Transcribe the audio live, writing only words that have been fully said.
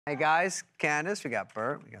Hey guys, Candice, we got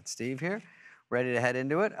Bert, we got Steve here, ready to head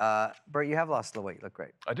into it. Bert, you have lost a little weight. You look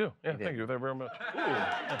great. I do. Yeah, thank you very much. Ooh.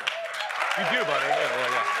 Yeah. You do, buddy.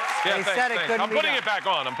 Yeah, thanks. I'm putting it back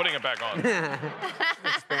on. I'm putting it back on. It's an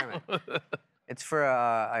experiment. It's for,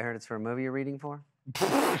 I heard it's for a movie you're reading for?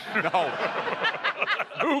 No.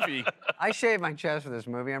 Movie? I shaved my chest for this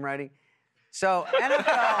movie I'm writing. So,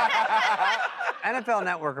 NFL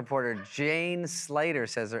Network reporter Jane Slater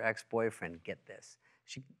says her ex-boyfriend, get this,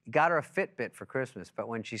 she got her a Fitbit for Christmas, but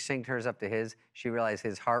when she synced hers up to his, she realized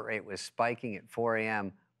his heart rate was spiking at 4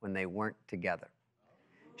 a.m. when they weren't together.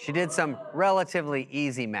 She did some relatively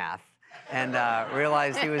easy math and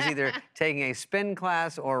realized he was either taking a spin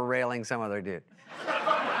class or railing some other dude.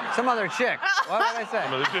 Some other chick. What did I say?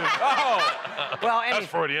 Some other dude. Oh! Well, that's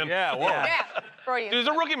Freudian. Yeah, whoa. Yeah, Freudian. It was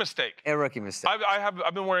a rookie mistake. A rookie mistake.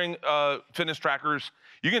 I've been wearing fitness trackers.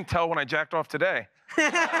 You can tell when I jacked off today.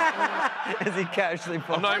 As he casually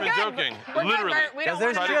pulls. I'm not even joking. Literally. Because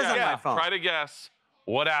there's jizz on my phone. Try to guess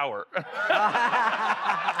what hour.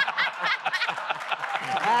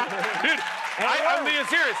 Dude, I'm being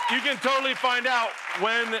serious. You can totally find out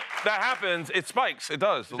when that happens. It spikes. It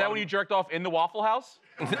does. Is that when you jerked off in the Waffle House?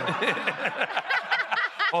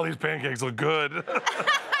 All these pancakes look good.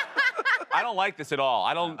 I don't like this at all.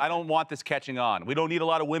 I don't want this catching on. We don't need a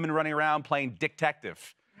lot of women running around playing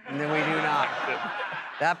detective. No, we do not.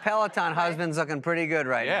 That Peloton husband's looking pretty good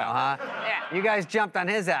right now, huh? Yeah. You guys jumped on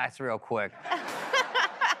his ass real quick.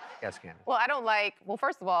 Yes, Candice. Well, I don't like, well,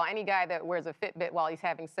 first of all, any guy that wears a Fitbit while he's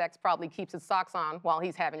having sex probably keeps his socks on while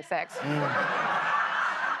he's having sex.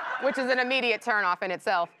 Which is an immediate turnoff in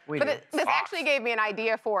itself. This actually gave me an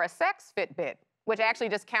idea for a sex Fitbit, which actually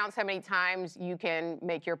just counts how many times you can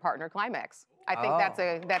make your partner climax. I think that's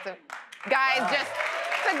a guys just,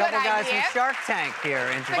 it's a good idea. Couple guys from Shark Tank here.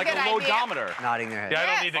 Like a loadometer. Nodding their head. Yeah, I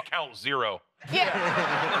don't need to count 0.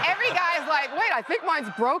 Yeah. Every guy's like, wait, I think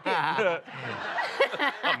mine's broken.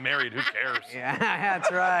 I'm married, who cares? Yeah,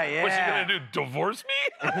 that's right, yeah. What's she gonna do, divorce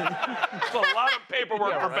me? It's a lot of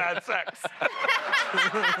paperwork for bad sex.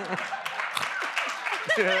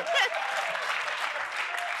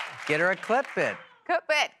 Get her a Clipbit.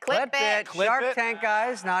 Clipbit. Shark Tank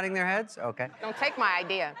guys nodding their heads. Okay. Don't take my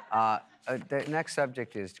idea. The next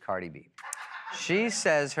subject is Cardi B. She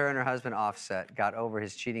says her and her husband Offset got over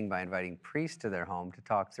his cheating by inviting priests to their home to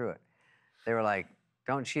talk through it. They were like,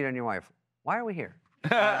 don't cheat on your wife. Why are we here?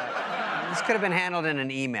 This could have been handled in an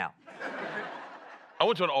email. I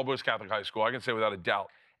went to an all-boys Catholic high school. I can say without a doubt,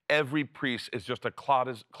 every priest is just a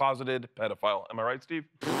closeted pedophile. Am I right, Steve?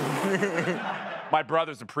 My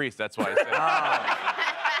brother's a priest, that's why I said it.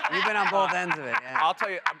 Oh. You've been on both ends of it. Yeah. I'll tell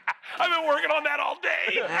you. I've been working on that all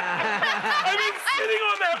day. I've been sitting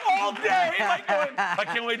on that all day. Like going, I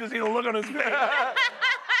can't wait to see the look on his face. And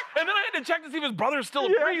then I had to check to see if his brother's still a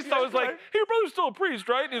priest. I was like, hey, your brother's still a priest,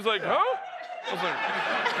 right? And he was like, huh? I was like...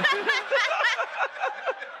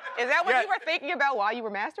 Is that what you were thinking about while you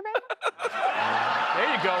were masturbating?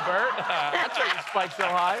 There you go, Bert. That's why you spiked so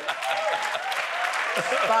high.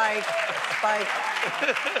 Spike.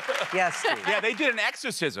 Yes, Steve. Yeah, they did an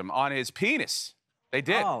exorcism on his penis. They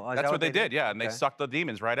did. Oh, that's what they did, yeah, and they sucked the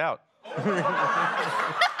demons right out.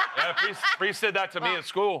 Yeah, priest did that to me at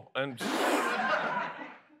school. And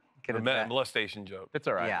Get a molestation joke. It's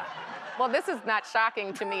all right. Yeah. Well, this is not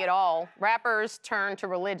shocking to me at all. Rappers turn to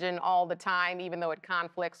religion all the time, even though it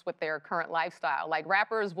conflicts with their current lifestyle. Like,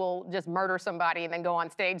 rappers will just murder somebody and then go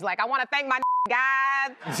on stage like, I want to thank my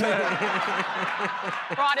God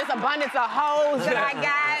for all this abundance of hoes that I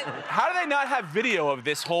got. How do they not have video of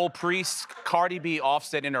this whole priest-Cardi B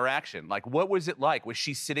Offset interaction? Like, what was it like? Was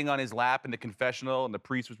she sitting on his lap in the confessional and the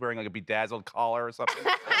priest was wearing like a bedazzled collar or something?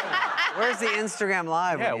 Where's the Instagram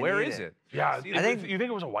Live? Yeah, where is it? Yeah, I think you think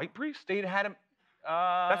it was a white priest? They had him.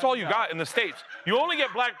 That's all you got in the States. You only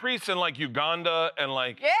get black priests in like Uganda and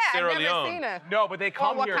like Sierra I've Leone. never seen it. No, but they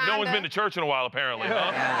come here. No one's been to church in a while, apparently.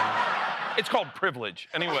 Huh? Yeah. It's called privilege.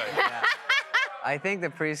 Anyway. Yeah. I think the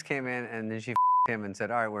priest came in and then she him and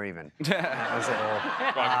said, all right, we're even. That was it.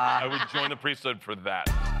 I would join the priesthood for that.